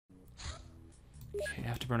Okay,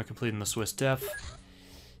 Afterburner complete in the Swiss Def.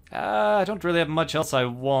 I don't really have much else I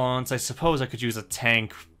want. I suppose I could use a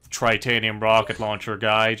tank titanium rocket launcher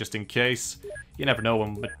guy, just in case. You never know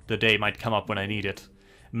when the day might come up when I need it.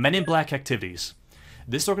 Men in Black activities.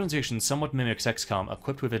 This organization somewhat mimics XCOM,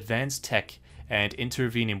 equipped with advanced tech and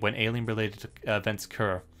intervening when alien-related events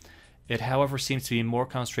occur. It, however, seems to be more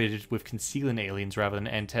concentrated with concealing aliens rather than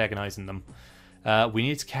antagonizing them. We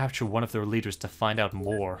need to capture one of their leaders to find out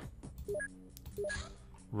more.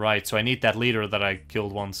 Right, so I need that leader that I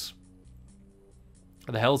killed once.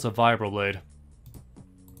 What the hell's a vibroblade?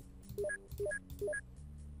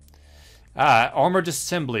 Armored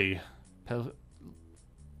assembly.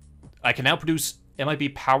 I can now produce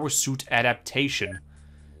MIB power suit adaptation.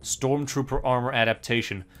 Stormtrooper armor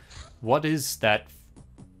adaptation. What is that?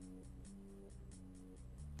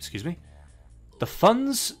 Excuse me? The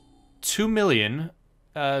funds, 2 million,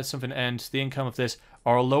 something, and the income of this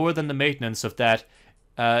are lower than the maintenance of that.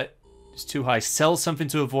 It's too high. Sell something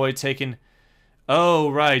to avoid taking... Oh,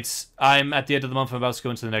 right. I'm at the end of the month. I'm about to go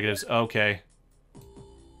into the negatives. Okay.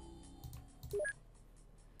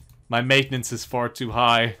 My maintenance is far too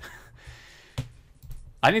high.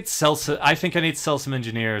 I need to sell some... I think I need to sell some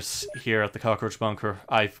engineers here at the Cockroach Bunker.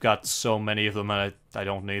 I've got so many of them and I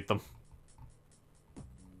don't need them.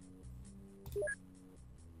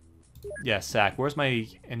 Yeah, Sack. Where's my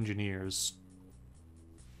engineers?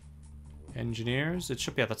 Engineers? It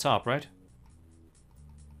should be at the top, right?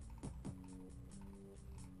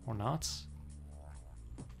 Or not?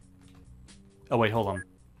 Oh, wait, hold on.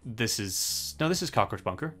 This is... No, this is Cockroach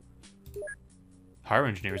Bunker. Hire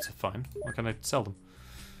engineers, fine. Why can't I sell them?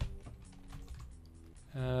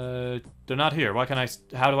 They're not here. Why can't I...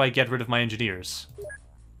 How do I get rid of my engineers?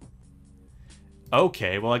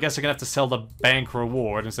 Okay, well, I guess I'm gonna have to sell the bank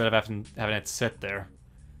reward instead of having it sit there.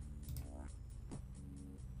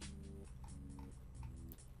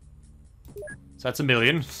 So that's 1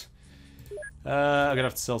 million. I'm gonna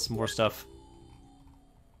have to sell some more stuff.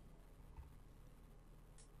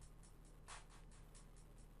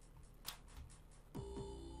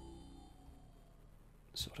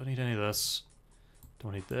 So I don't need any of this.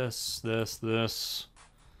 Don't need this.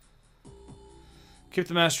 Keep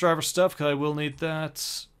the mass driver stuff, because I will need that.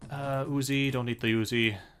 Uzi, don't need the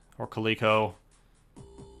Uzi. Or Coleco.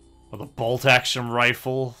 Or the bolt-action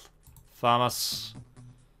rifle. FAMAS.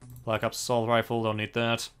 Black Ops assault rifle, don't need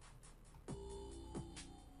that.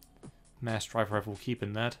 Mass driver rifle,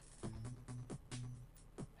 keeping that.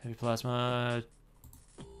 Heavy plasma.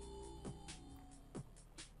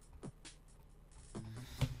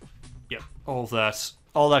 Yep, all that.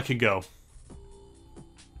 All that can go.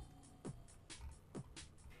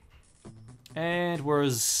 And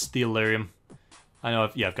where's the Illyrium? I know,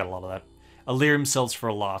 I've got a lot of that. Illyrium sells for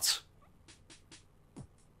a lot.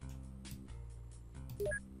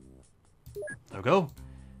 There we go.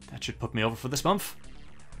 That should put me over for this month.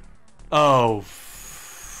 Oh,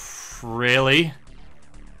 really?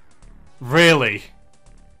 Really?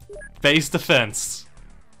 Base defense.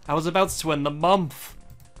 I was about to end the month.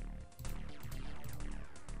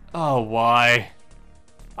 Oh, why?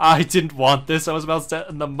 I didn't want this. I was about to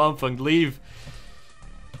end the month and leave.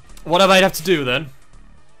 What I might have to do then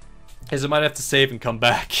is I might have to save and come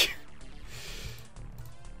back.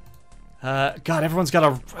 God, everyone's got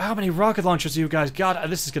a... How many rocket launchers do you guys got?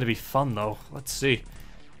 This is going to be fun, though. Let's see.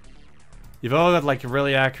 You've all got, like,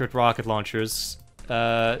 really accurate rocket launchers.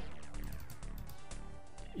 You're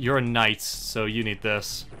a knight, so you need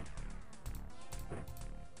this.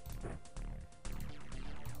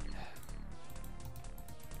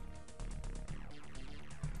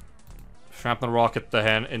 Shrapnel rockets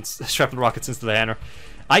into the hammer.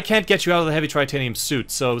 I can't get you out of the heavy titanium suit,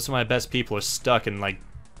 so some of my best people are stuck in, like,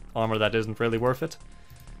 armor that isn't really worth it.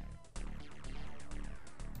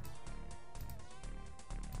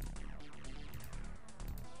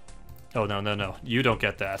 Oh, no, no, no. You don't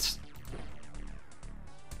get that.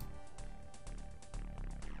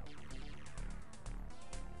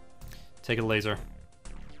 Take a laser.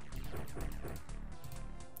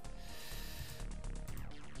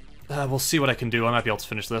 We'll see what I can do. I might be able to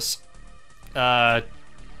finish this.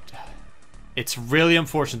 It's really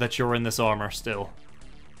unfortunate that you're in this armor still.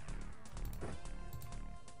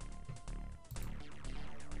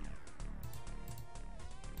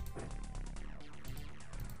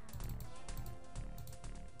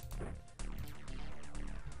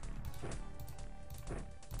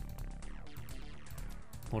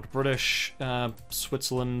 More British,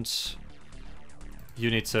 Switzerland. You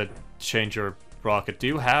need to change your rocket. Do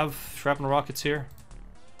you have shrapnel rockets here?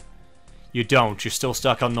 You don't. You're still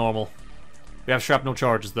stuck on normal. We have shrapnel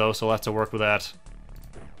charges though, so we'll have to work with that.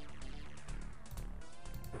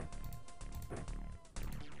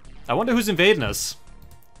 I wonder who's invading us.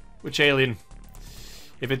 Which alien?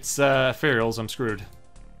 If it's Ferials, I'm screwed.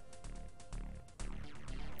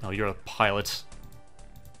 Oh, you're a pilot.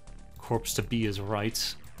 Corpse to be is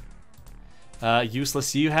right.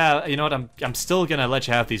 Useless. You have. You know what? I'm still gonna let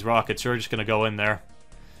you have these rockets. You're just gonna go in there,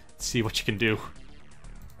 see what you can do.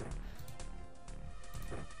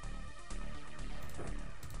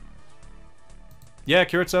 Yeah,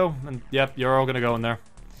 Kirito, and yep, you're all gonna go in there.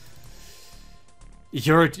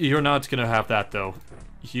 You're not gonna have that though.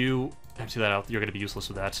 You empty that out. You're gonna be useless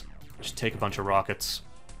with that. Just take a bunch of rockets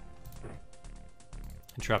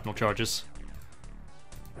and shrapnel charges.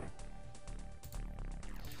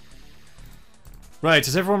 Right,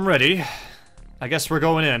 is everyone ready? I guess we're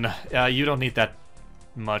going in. You don't need that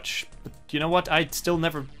much. But you know what? I still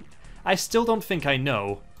don't think I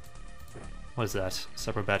know. What is that?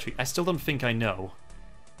 Separate battery. I still don't think I know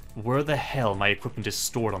where the hell my equipment is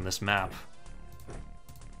stored on this map.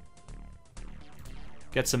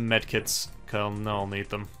 Get some medkits. No, I'll need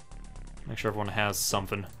them. Make sure everyone has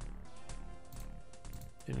something.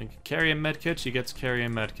 You carry a medkit, you get to carry a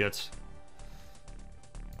medkit.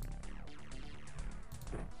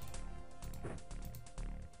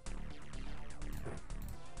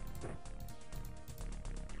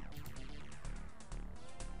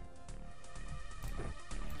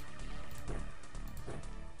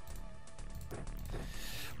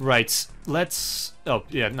 Right, let's... Oh,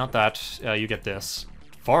 yeah, not that. You get this.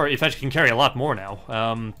 In fact, you can carry a lot more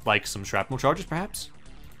now. Like some shrapnel charges, perhaps?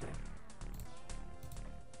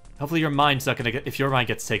 Hopefully your mind's not gonna get... If your mind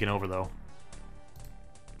gets taken over, though.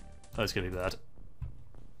 Oh, it's gonna be bad.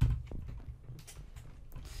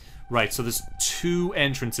 Right, so there's 2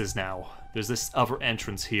 entrances now. There's this other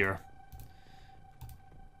entrance here.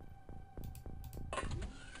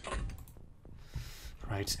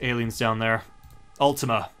 Right, aliens down there.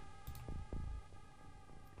 Ultima.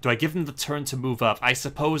 Do I give them the turn to move up? I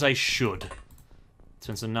suppose I should,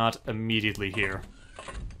 since they're not immediately here.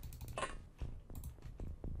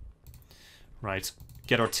 Right,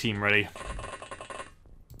 get our team ready.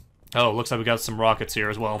 Oh, looks like we got some rockets here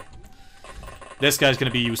as well. This guy's gonna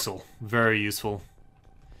be useful. Very useful.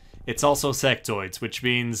 It's also sectoids, which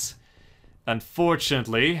means,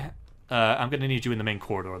 unfortunately, I'm gonna need you in the main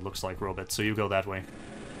corridor, it looks like, Robot, so you go that way.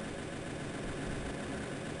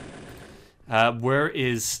 Where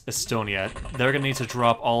is Estonia? They're gonna need to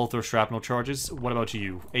drop all of their shrapnel charges. What about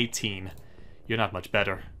you? 18. You're not much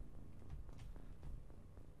better.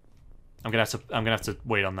 I'm gonna have to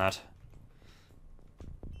wait on that.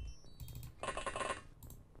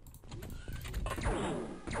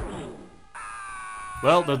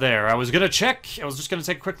 Well, they're there. I was gonna check. I was just gonna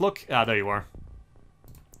take a quick look. Ah, there you are.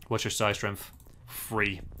 What's your size strength?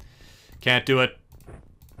 3. Can't do it.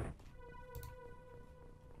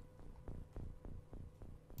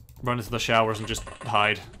 Run into the showers and just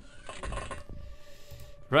hide.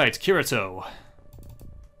 Right, Kirito.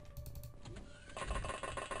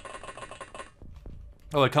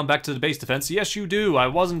 Oh, I come back to the base defense? Yes, you do. I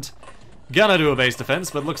wasn't gonna do a base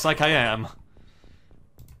defense, but looks like I am.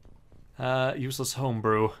 Useless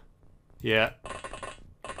homebrew. Yeah.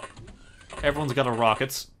 Everyone's got a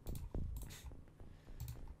rocket.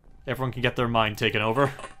 Everyone can get their mind taken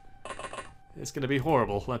over. It's gonna be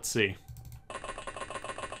horrible. Let's see.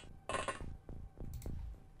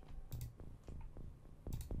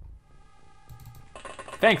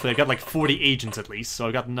 Thankfully, I got like 40 agents at least, so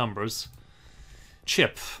I got numbers.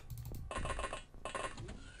 Chip.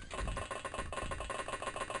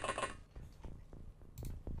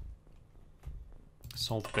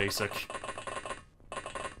 Assault basic.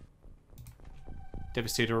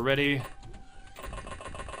 Devastator ready.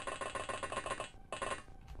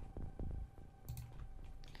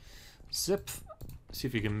 Zip. See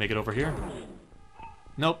if you can make it over here.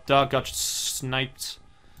 Nope, dog got sniped.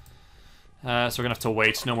 So we're gonna have to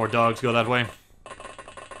wait. No more dogs go that way.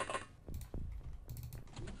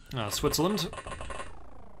 Switzerland.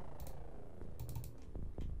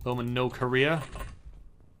 Bowman, no Korea.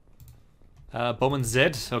 Bowman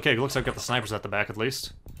Z. Okay, looks like I've got the snipers at the back at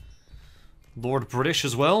least. Lord British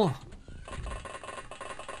as well.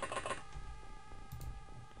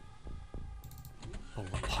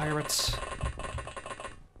 Bowman Pirates.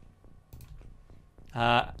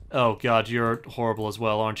 Oh god, you're horrible as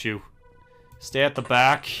well, aren't you? Stay at the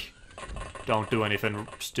back. Don't do anything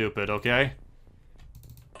stupid, okay?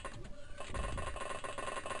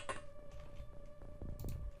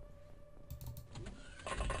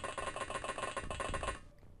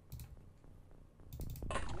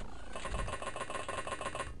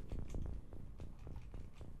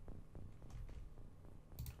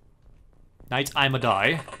 Knight, I'm a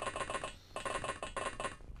die.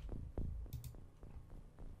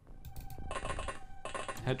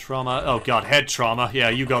 Head trauma. Oh god, head trauma. Yeah,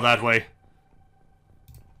 you go that way.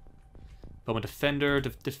 Bowman defender.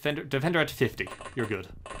 Defender at 50. You're good.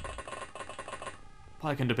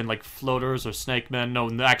 Probably couldn't have been like floaters or snake men. No,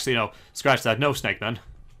 actually, no. Scratch that. No snake men.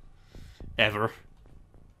 Ever.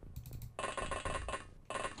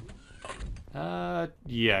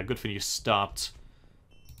 Yeah, good thing you stopped.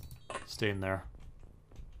 Stay in there.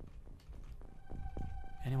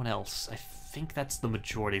 Anyone else? I think that's the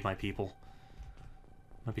majority of my people.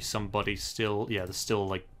 Might be somebody still... Yeah, there's still,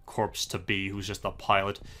 like, corpse to be who's just the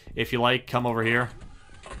pilot. If you like, come over here.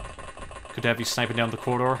 Could have you sniping down the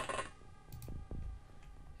corridor.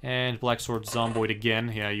 And Blacksword Zomboid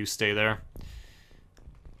again. Yeah, you stay there.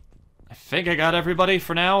 I think I got everybody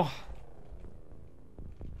for now.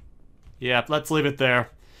 Yeah, let's leave it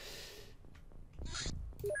there.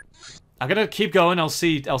 I'm gonna keep going. I'll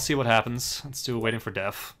see what happens. Let's do Waiting for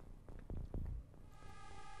Death.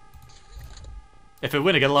 If I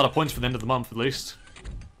win, I get a lot of points for the end of the month, at least.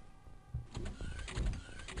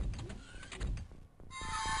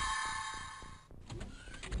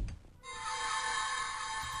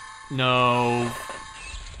 No.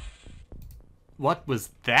 What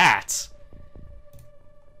was that?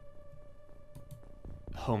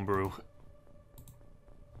 Homebrew.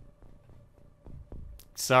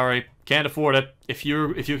 Sorry, can't afford it. If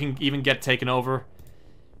you can even get taken over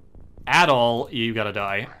at all, you gotta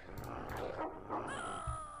die.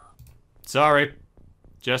 Sorry.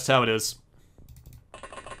 Just how it is.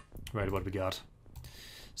 Right, what have we got?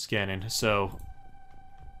 Scanning. So,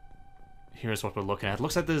 here's what we're looking at.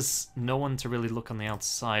 Looks like there's no one to really look on the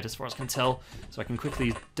outside as far as I can tell. So I can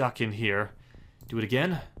quickly duck in here. Do it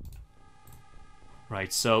again.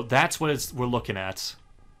 Right, so that's what we're looking at.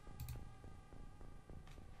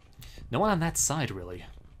 No one on that side, really.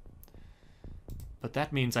 But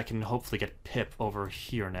that means I can hopefully get Pip over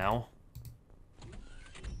here now.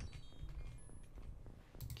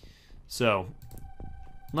 So,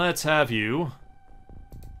 let's have you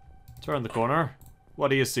turn the corner. What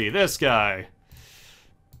do you see? This guy!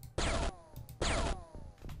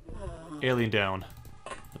 Alien down.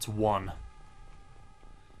 That's one.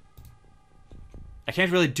 I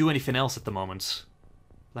can't really do anything else at the moment.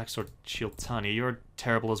 Blacksword Chiltani, you're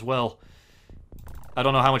terrible as well. I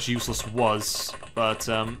don't know how much useless was, but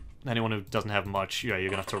anyone who doesn't have much, yeah, you're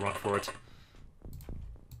gonna have to run for it.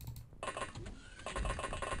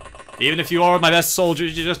 Even if you are my best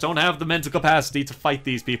soldiers, you just don't have the mental capacity to fight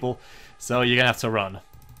these people, so you're gonna have to run.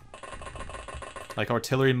 Like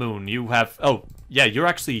Artillery Moon, you have... Oh, yeah, you're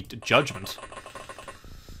actually Judgment.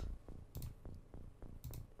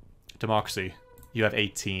 Democracy, you have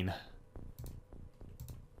 18.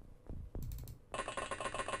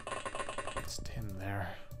 Stay in there.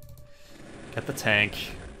 Get the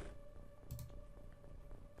tank.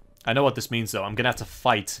 I know what this means, though. I'm gonna have to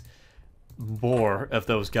fight more of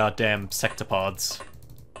those goddamn sectopods.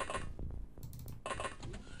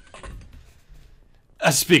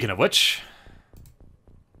 Speaking of which...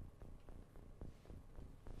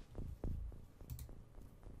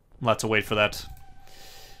 I'll have to wait for that.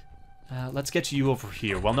 Let's get you over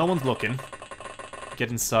here. While no one's looking, get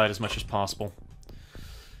inside as much as possible.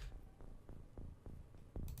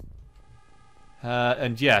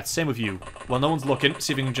 And yeah, same with you. While no one's looking,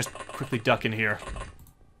 see if we can just quickly duck in here.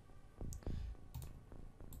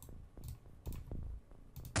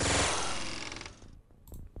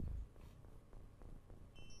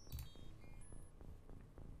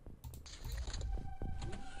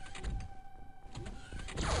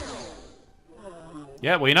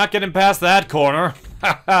 Yeah, well, you're not getting past that corner.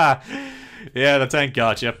 Haha. Yeah, the tank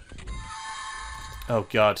got you. Oh,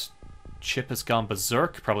 God. Chip has gone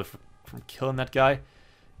berserk, probably from killing that guy.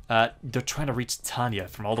 They're trying to reach Tanya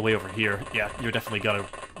from all the way over here. Yeah, you're definitely gotta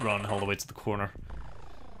run all the way to the corner.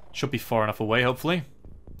 Should be far enough away, hopefully.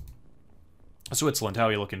 Switzerland, how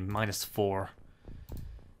are you looking? -4.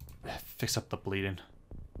 Fix up the bleeding.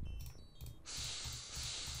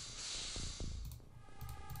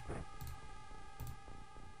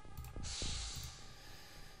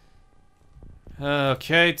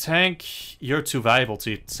 Okay, tank. You're too valuable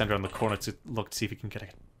to send around the corner to look to see if you can get a...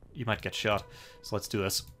 You might get shot. So let's do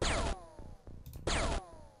this.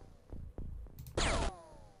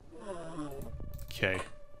 Okay.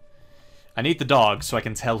 I need the dog so I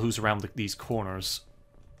can tell who's around these corners.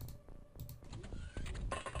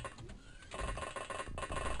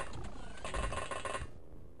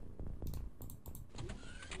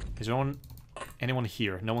 Is there anyone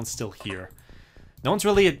here? No one's still here. No one's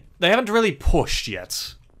really... They haven't really pushed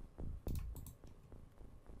yet.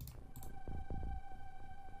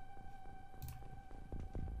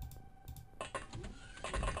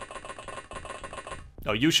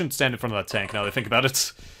 Oh, you shouldn't stand in front of that tank now that I think about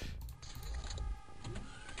it.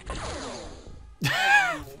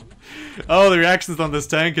 Oh, the reactions on this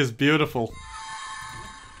tank is beautiful.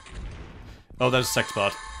 Oh, there's a sex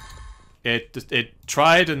bot. It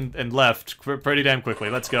tried and left pretty damn quickly.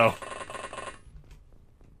 Let's go.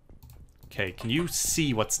 Okay, can you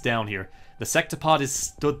see what's down here? The sectopod is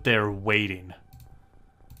stood there waiting.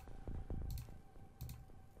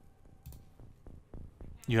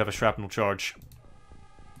 You have a shrapnel charge.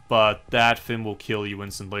 But that Finn will kill you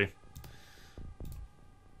instantly.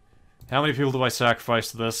 How many people do I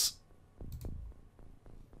sacrifice to this?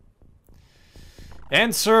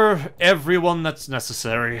 Answer everyone that's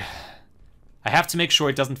necessary. I have to make sure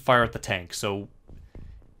it doesn't fire at the tank, so...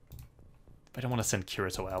 I don't want to send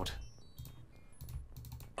Kirito out.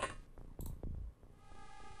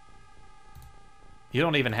 You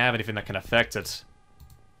don't even have anything that can affect it.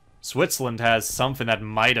 Switzerland has something that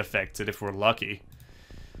might affect it if we're lucky.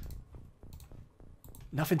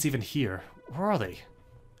 Nothing's even here. Where are they?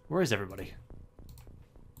 Where is everybody?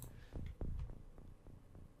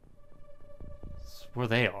 It's where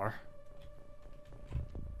they are.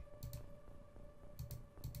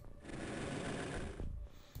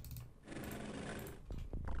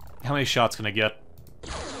 How many shots can I get?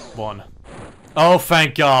 One. Oh,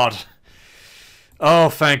 thank God. Oh,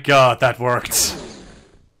 thank God, that worked.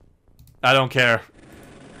 I don't care.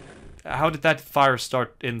 How did that fire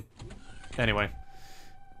start in... Anyway.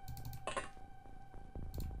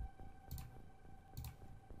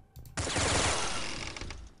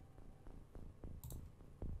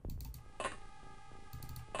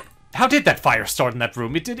 How did that fire start in that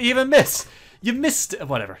room? It didn't even miss. You missed...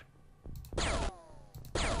 Whatever.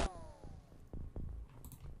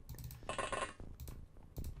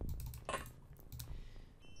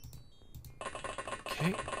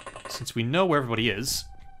 Okay. Since we know where everybody is...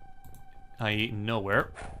 I know where.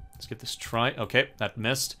 Let's give this a try. Okay, that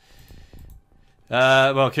missed.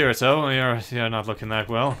 Well, Kirito, you're not looking that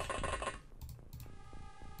well.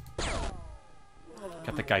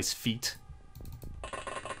 Got the guy's feet.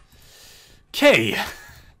 Okay.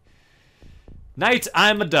 Knight,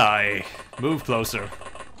 I'm a die. Move closer.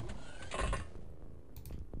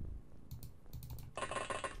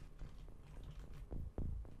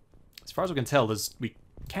 As far as we can tell, we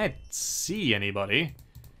can't see anybody.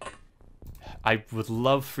 I would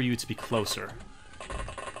love for you to be closer.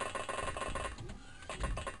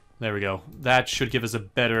 There we go. That should give us a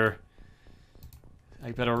better...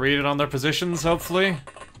 I better read it on their positions, hopefully.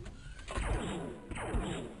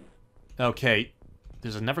 Okay. There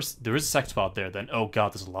is a sectopod there, then. Oh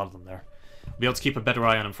god, there's a lot of them there. We'll be able to keep a better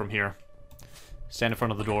eye on them from here. Stand in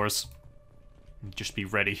front of the doors. And just be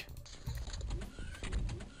ready.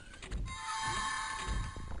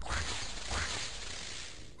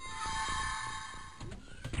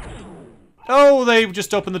 Oh, they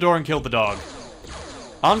just opened the door and killed the dog.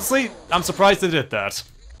 Honestly, I'm surprised they did that.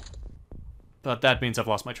 But that means I've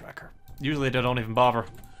lost my tracker. Usually they don't even bother.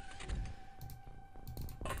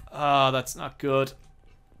 Ah, that's not good.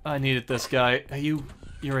 I needed this guy.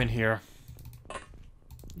 You're in here.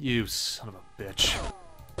 You son of a bitch.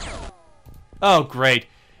 Oh, great.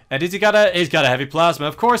 And he's got a heavy plasma.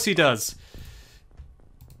 Of course he does.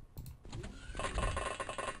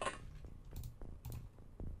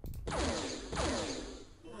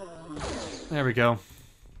 There we go. At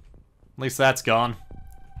least that's gone.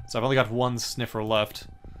 So I've only got one sniffer left.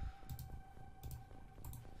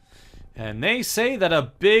 And they say that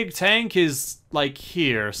a big tank is, like,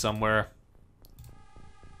 here somewhere.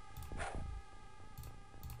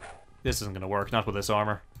 This isn't gonna work, not with this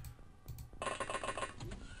armor.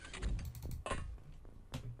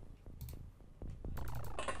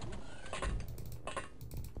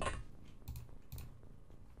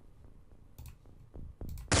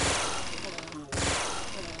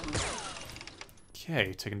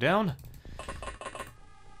 Okay, taken down.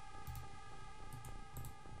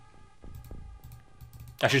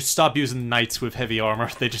 I should stop using knights with heavy armor.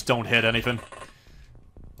 They just don't hit anything.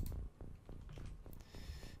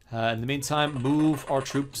 In the meantime, move our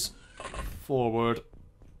troops forward.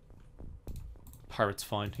 Pirate's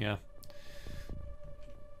fine, yeah.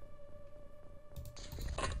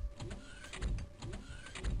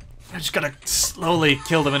 I just gotta slowly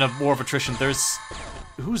kill them in a war of attrition. There's...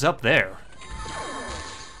 Who's up there?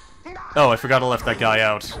 Oh, I forgot I left that guy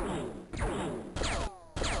out.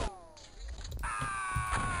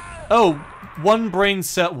 Oh, one brain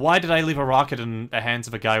cell. Why did I leave a rocket in the hands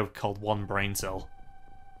of a guy called one brain cell?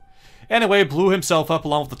 Anyway, blew himself up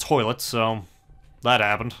along with the toilet, so that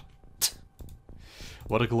happened.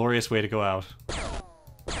 What a glorious way to go out.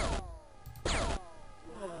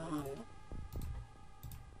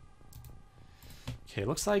 Okay,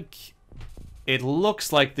 looks like... It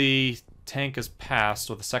looks like the tank has passed,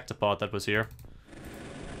 or the sectopod that was here.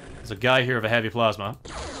 There's a guy here with a heavy plasma.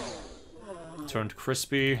 Turned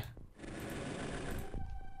crispy.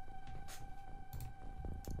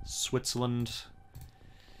 Switzerland.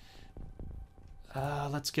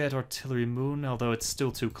 Let's get Artillery Moon, although it's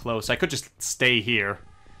still too close. I could just stay here.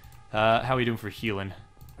 How are you doing for healing?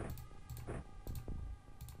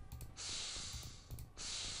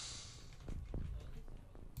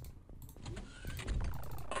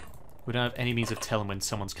 We don't have any means of telling when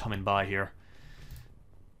someone's coming by here.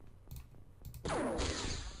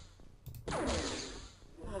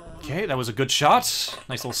 Okay, that was a good shot.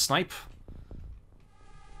 Nice little snipe.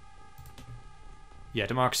 Yeah,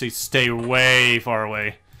 TheGamakazi, stay way far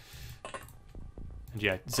away. And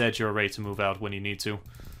yeah, Zed, you're ready to move out when you need to.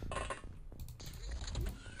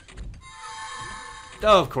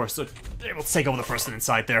 Oh, of course, they're able to take over the person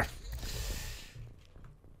inside there.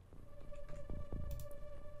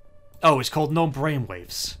 Oh, it's called No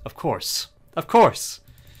Brainwaves. Of course. Of course.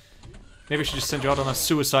 Maybe I should just send you out on a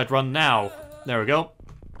suicide run now. There we go.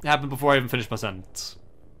 It happened before I even finished my sentence.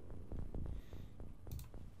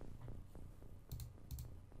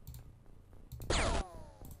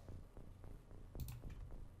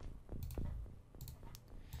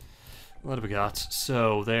 What have we got?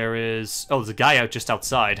 So, there is... Oh, there's a guy out just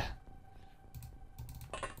outside.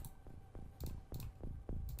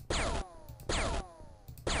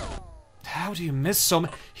 How do you miss so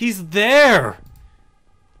many? He's there!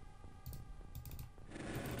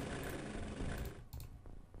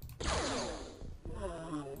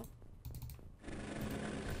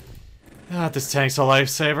 This tank's a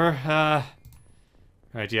lifesaver.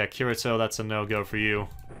 Right, yeah, Kirito, that's a no-go for you.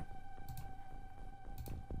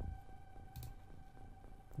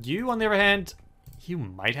 You, on the other hand, you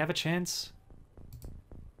might have a chance.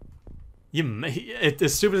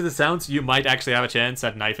 As stupid as it sounds, you might actually have a chance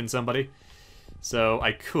at knifing somebody. So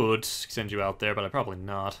I could send you out there, but I'm probably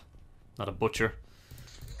not. Not a butcher.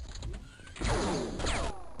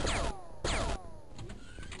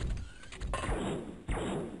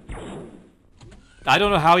 I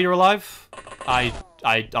don't know how you're alive. I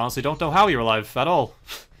honestly don't know how you're alive at all.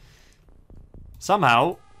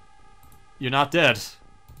 Somehow, you're not dead.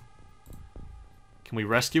 Can we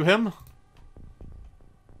rescue him?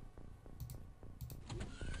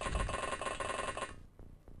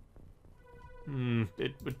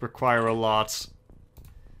 It would require a lot.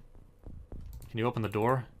 Can you open the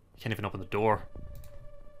door? You can't even open the door.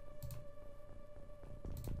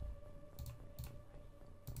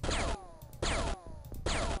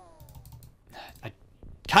 I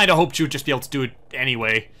kinda hoped you'd just be able to do it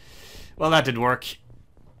anyway. Well, that didn't work.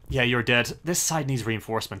 Yeah, you're dead. This side needs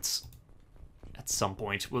reinforcements. At some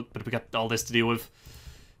point. But we got all this to deal with.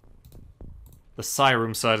 The Sci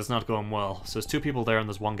room side is not going well. So there's two people there and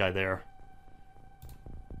there's one guy there.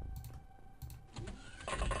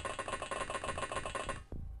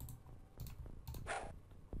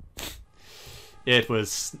 It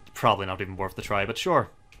was probably not even worth the try, but sure.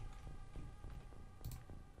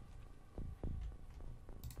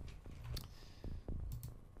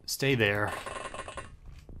 Stay there.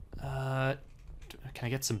 Can I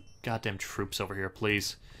get some goddamn troops over here,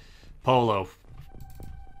 please? Polo.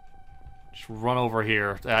 Just run over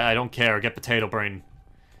here. I don't care. Get potato brain.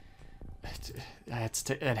 It's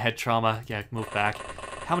head trauma. Yeah, move back.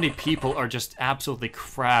 How many people are just absolutely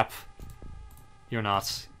crap? You're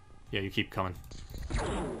not. Yeah, you keep coming.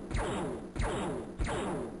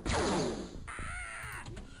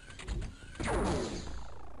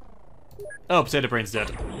 Oh, potato brain's dead.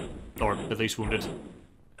 Or at least wounded.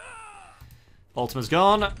 Ultima's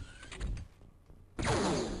gone.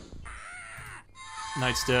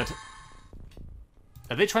 Knight's dead.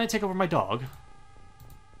 Are they trying to take over my dog?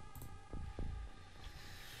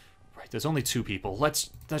 Right, there's only two people.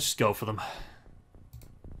 Let's just go for them.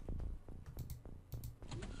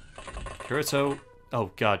 Kirito.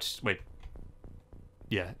 Oh god, wait.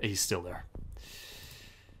 Yeah, he's still there.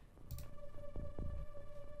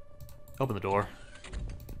 Open the door.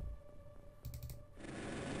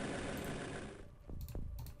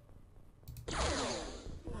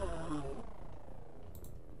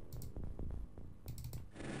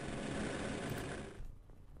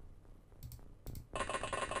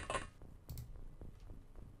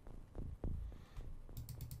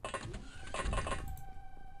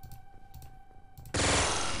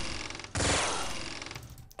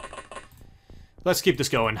 Let's keep this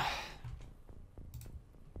going.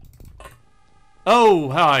 Oh,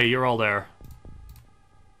 hi, you're all there.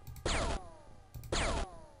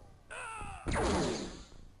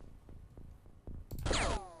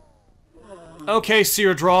 Okay,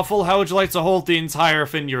 Seer Drawful, how would you like to hold the entire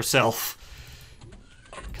thing yourself?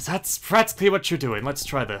 Because that's practically what you're doing. Let's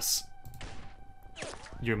try this.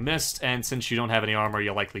 You missed, and since you don't have any armor,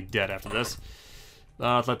 you're likely dead after this.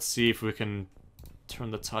 Let's see if we can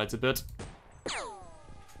turn the tides a bit.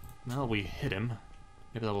 Well, we hit him.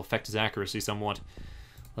 Maybe that'll affect his accuracy somewhat.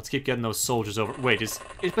 Let's keep getting those soldiers over. Wait, is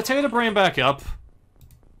Potato Brain back up?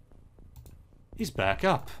 He's back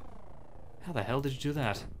up. How the hell did you do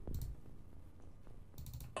that?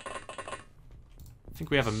 I think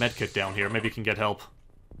we have a medkit down here. Maybe you can get help.